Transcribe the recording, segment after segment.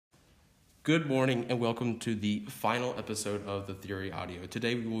Good morning and welcome to the final episode of The Theory Audio.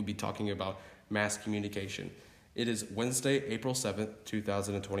 Today we will be talking about mass communication. It is Wednesday, April 7th,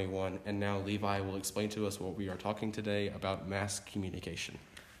 2021, and now Levi will explain to us what we are talking today about mass communication.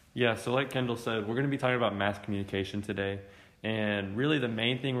 Yeah, so like Kendall said, we're going to be talking about mass communication today. And really the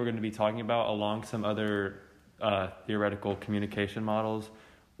main thing we're going to be talking about, along some other theoretical communication models,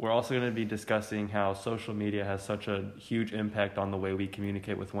 we're also going to be discussing how social media has such a huge impact on the way we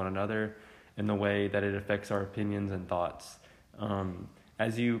communicate with one another and the way that it affects our opinions and thoughts.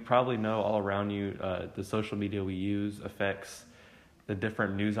 As you probably know, all around you, the social media we use affects the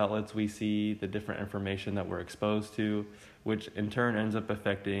different news outlets we see, the different information that we're exposed to, which in turn ends up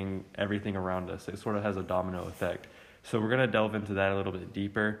affecting everything around us. It sort of has a domino effect. So we're going to delve into that a little bit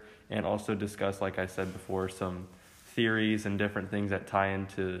deeper and also discuss, like I said before, some theories and different things that tie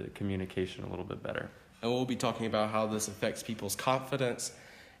into communication a little bit better. And we'll be talking about how this affects people's confidence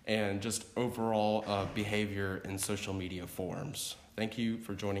and just overall behavior in social media forums. Thank you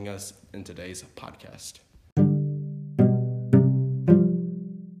for joining us in today's podcast.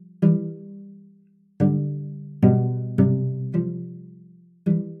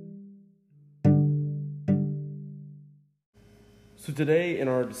 So today in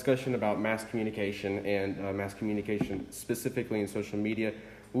our discussion about mass communication and mass communication specifically in social media,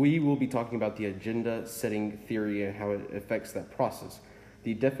 we will be talking about the agenda setting theory and how it affects that process.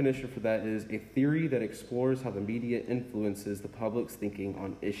 The definition for that is a theory that explores how the media influences the public's thinking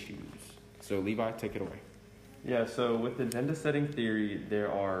on issues. So Levi, take it away. Yeah, so with agenda setting theory,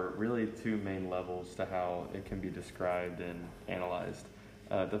 there are really two main levels to how it can be described and analyzed.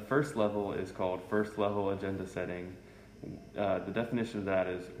 The first level is called first level agenda setting. The definition of that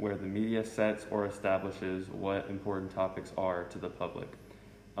is where the media sets or establishes what important topics are to the public.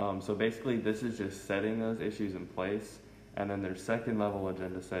 So basically this is just setting those issues in place. And then there's second level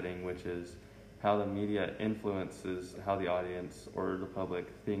agenda setting, which is how the media influences how the audience or the public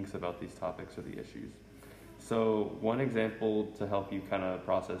thinks about these topics or the issues. So one example to help you kind of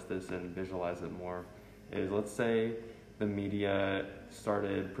process this and visualize it more is, let's say the media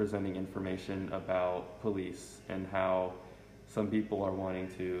started presenting information about police and how some people are wanting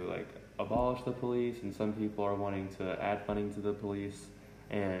to abolish the police and some people are wanting to add funding to the police,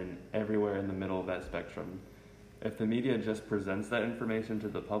 and everywhere in the middle of that spectrum. If the media just presents that information to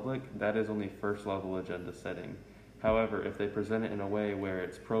the public, that is only first level agenda setting. However, if they present it in a way where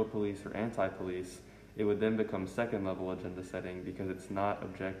it's pro-police or anti-police, it would then become second level agenda setting because it's not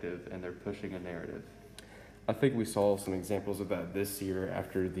objective and they're pushing a narrative. I think we saw some examples of that this year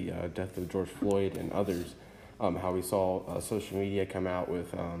after the death of George Floyd and others, how we saw social media come out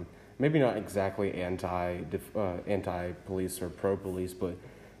with maybe not exactly anti-police or pro-police, but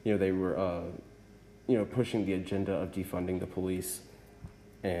they were pushing the agenda of defunding the police,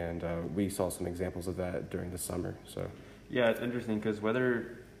 and we saw some examples of that during the summer. So yeah, it's interesting because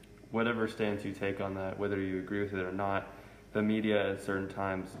whatever stance you take on that, whether you agree with it or not, the media at certain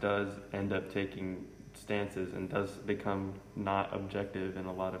times does end up taking stances and does become not objective in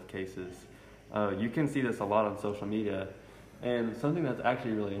a lot of cases. You can see this a lot on social media, and something that's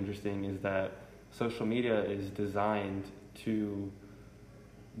actually really interesting is that social media is designed to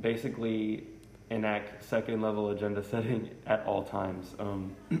basically enact second level agenda setting at all times.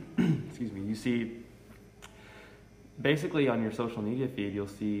 Excuse me. You see, basically on your social media feed, you'll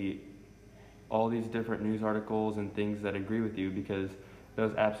see all these different news articles and things that agree with you because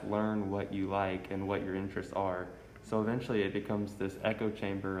those apps learn what you like and what your interests are. So eventually it becomes this echo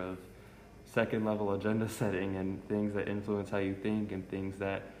chamber of second level agenda setting and things that influence how you think and things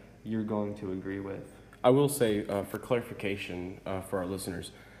that you're going to agree with. I will say, for clarification for our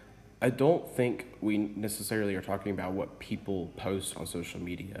listeners, I don't think we necessarily are talking about what people post on social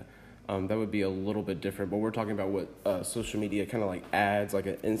media. That would be a little bit different, but we're talking about what social media kind of like ads, like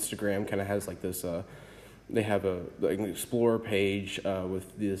an Instagram kind of has like this, they have an Explore page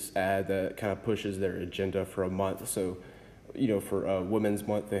with this ad that kind of pushes their agenda for a month. So, for Women's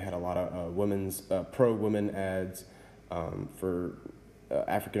Month, they had a lot of women's pro-women ads. For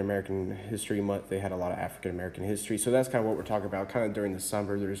African American History Month, they had a lot of African American history. So that's kind of what we're talking about. Kind of during the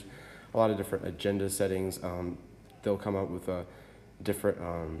summer, there's a lot of different agenda settings. They'll come up with different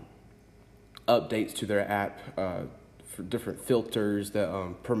updates to their app for different filters that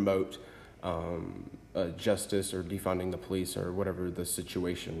promote justice or defunding the police or whatever the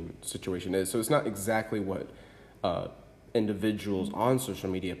situation is. So it's not exactly what individuals on social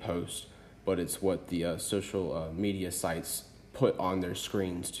media post, but it's what the social media sites put on their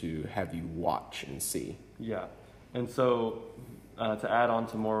screens to have you watch and see. Yeah, and so to add on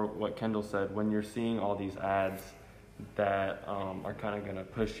to more what Kendall said, when you're seeing all these ads that are kind of going to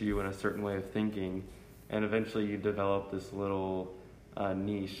push you in a certain way of thinking, and eventually you develop this little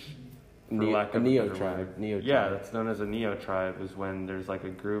niche. For lack of a neo better tribe. word. Neo Yeah, tribe. that's known as a neo tribe, is when there's like a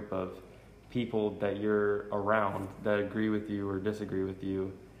group of people that you're around that agree with you or disagree with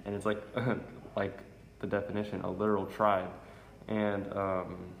you, and it's like like the definition, a literal tribe. And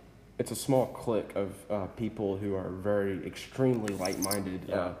It's a small clique of people who are very extremely like-minded,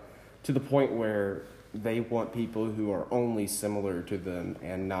 Yeah. to the point where they want people who are only similar to them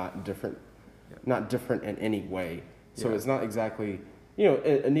and not different, Yeah. not different in any way. So Yeah. it's not exactly,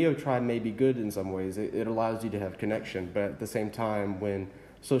 a neo tribe may be good in some ways. It allows you to have connection, but at the same time, when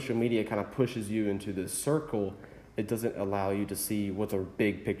social media kind of pushes you into this circle, it doesn't allow you to see what the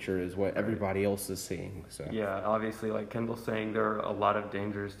big picture is, what everybody else is seeing. So yeah, obviously, like Kendall's saying, there are a lot of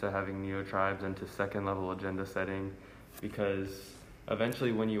dangers to having neo tribes and to second level agenda setting, because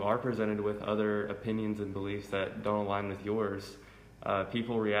eventually, when you are presented with other opinions and beliefs that don't align with yours,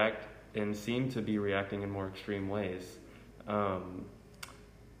 people react and seem to be reacting in more extreme ways.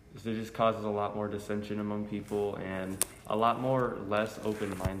 So it just causes a lot more dissension among people and a lot more less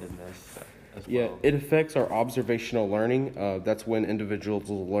open-mindedness as yeah, well. it affects our observational learning. That's when individuals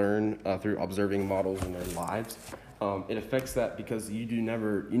will learn through observing models in their lives. It affects that because you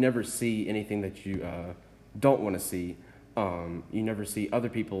never see anything that you don't want to see. You never see other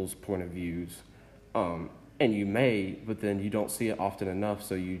people's point of views, and you may, but then you don't see it often enough,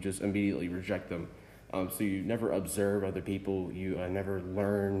 so you just immediately reject them. So you never observe other people. You never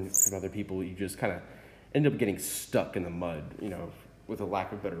learn from other people. You just kind of end up getting stuck in the mud, with a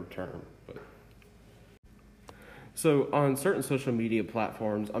lack of better term. But so on certain social media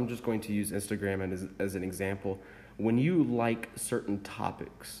platforms, I'm just going to use Instagram as an example. When you like certain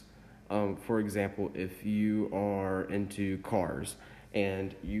topics, for example, if you are into cars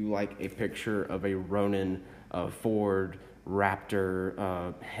and you like a picture of a Ronin, Ford,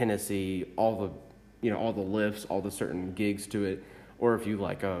 Raptor, Hennessy, all the lifts, all the certain gigs to it, or if you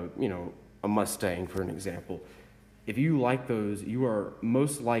like a Mustang, for an example. If you like those,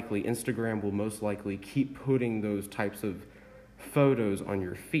 Instagram will most likely keep putting those types of photos on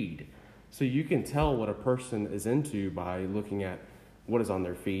your feed. So you can tell what a person is into by looking at what is on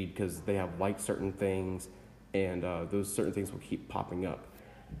their feed, because they have liked certain things, and those certain things will keep popping up.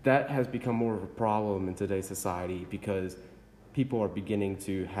 That has become more of a problem in today's society because people are beginning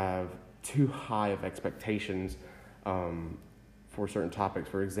to have too high of expectations for certain topics.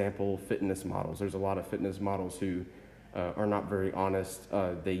 For example, fitness models. There's a lot of fitness models who are not very honest.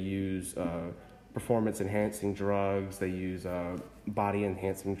 They use performance-enhancing drugs. They use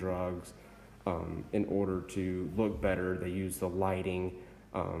body-enhancing drugs in order to look better. They use the lighting,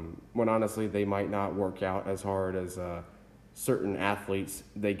 when honestly they might not work out as hard as certain athletes.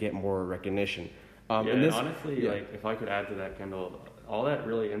 They get more recognition. And honestly, like if I could add to that, Kendall, all that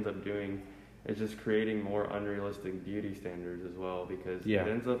really ends up doing is just creating more unrealistic beauty standards as well, because it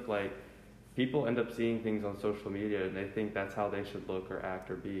ends up like people end up seeing things on social media and they think that's how they should look or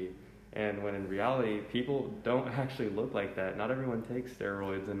act or be. And when in reality, people don't actually look like that. Not everyone takes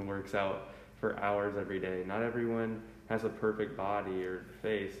steroids and works out for hours every day. Not everyone has a perfect body or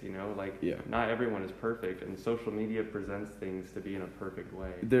face, not everyone is perfect, and social media presents things to be in a perfect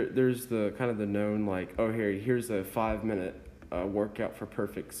way. There's the kind of the known, like, oh, here's a 5-minute workout for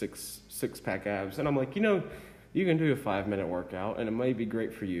perfect six-pack abs. And I'm like, you can do a 5-minute workout and it may be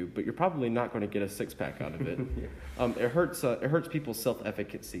great for you, but you're probably not going to get a 6-pack out of it. It hurts people's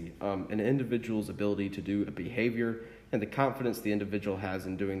self-efficacy, an individual's ability to do a behavior and the confidence the individual has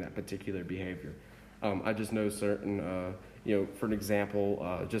in doing that particular behavior. I just know certain, for an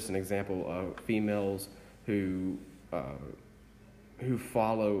example, females who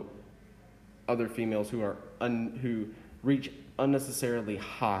follow other females who reach unnecessarily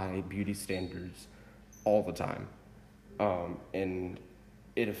high beauty standards all the time, and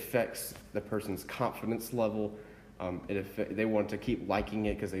it affects the person's confidence level. They want to keep liking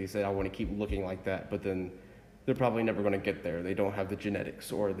it because they say, I want to keep looking like that, but then they're probably never going to get there. They don't have the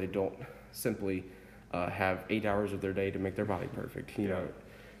genetics, or they don't simply have 8 hours of their day to make their body perfect.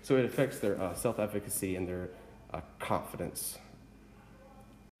 So it affects their self-efficacy and their confidence.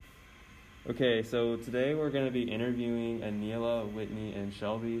 Okay, so today we're going to be interviewing Anila, Whitney, and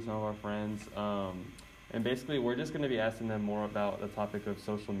Shelby, some of our friends. And basically, we're just going to be asking them more about the topic of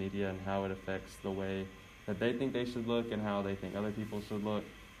social media and how it affects the way that they think they should look and how they think other people should look.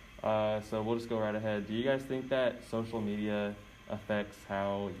 So we'll just go right ahead. Do you guys think that social media affects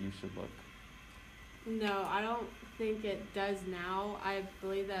how you should look? No, I don't think it does now. I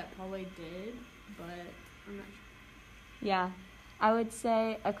believe that probably did, but I'm not sure. Yeah, I would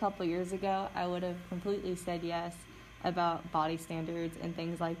say a couple years ago, I would have completely said yes. about body standards and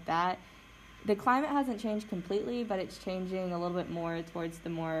things like that. The climate hasn't changed completely, but it's changing a little bit more towards the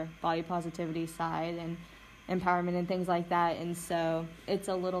more body positivity side and empowerment and things like that, and so it's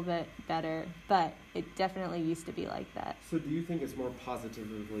a little bit better, but it definitely used to be like that. So do you think it's more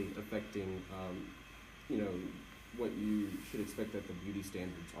positively affecting, what you should expect that the beauty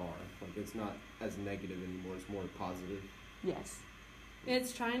standards are? Like, it's not as negative anymore, it's more positive? Yes.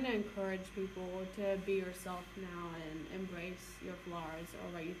 It's trying to encourage people to be yourself now and embrace your flaws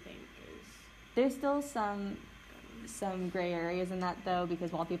or what you think is. There's still some gray areas in that, though,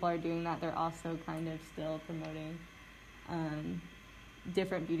 because while people are doing that, they're also kind of still promoting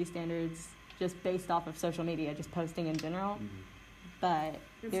different beauty standards just based off of social media, just posting in general. Mm-hmm. But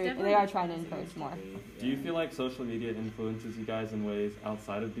It's they definitely are not trying to as it encourage used to more. be. Do you feel like social media influences you guys in ways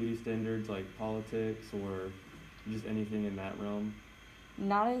outside of beauty standards, like politics or just anything in that realm?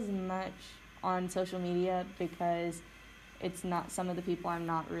 Not as much on social media because it's not some of the people I'm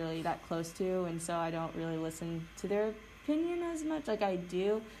not really that close to, and so I don't really listen to their opinion as much. Like, I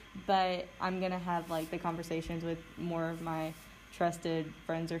do, but I'm going to have, like, the conversations with more of my trusted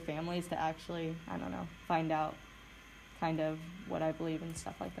friends or families to actually, I don't know, find out kind of what I believe and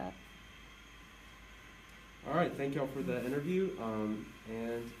stuff like that. All right, thank y'all for the interview,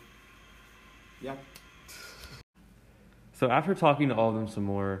 and yeah. So after talking to all of them some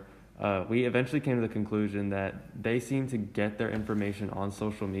more, we eventually came to the conclusion that they seem to get their information on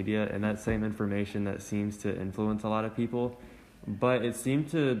social media, and that same information that seems to influence a lot of people, but it seemed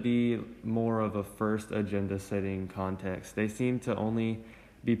to be more of a first agenda setting context. They seemed to only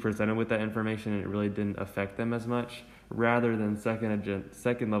be presented with that information and it really didn't affect them as much, rather than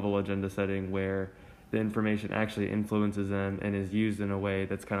second level agenda setting where the information actually influences them and is used in a way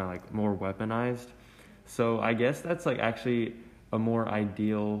that's kind of like more weaponized. So I guess that's like actually a more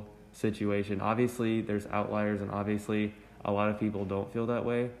ideal situation. Obviously there's outliers, and obviously a lot of people don't feel that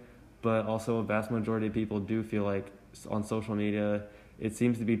way, but also a vast majority of people do feel like on social media it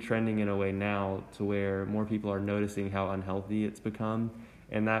seems to be trending in a way now to where more people are noticing how unhealthy it's become,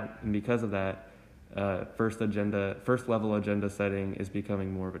 and because of that, first level agenda setting is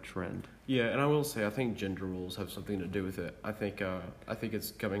becoming more of a trend. Yeah, and I will say I think gender roles have something to do with it. I think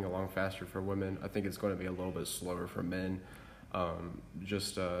it's coming along faster for women. I think it's going to be a little bit slower for men.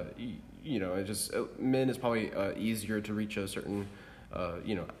 Men is probably easier to reach a certain,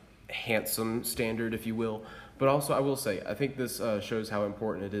 handsome standard, if you will. But also, I will say, I think this shows how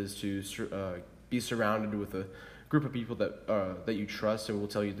important it is to be surrounded with a group of people that you trust and will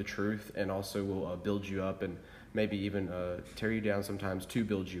tell you the truth, and also will build you up and maybe even tear you down sometimes to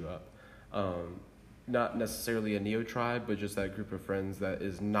build you up. Not necessarily a neo-tribe, but just that group of friends that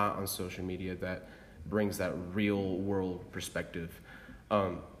is not on social media that brings that real world perspective.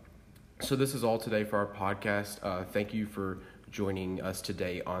 So this is all today for our podcast. Thank you for joining us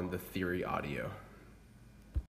today on The Theory Audio.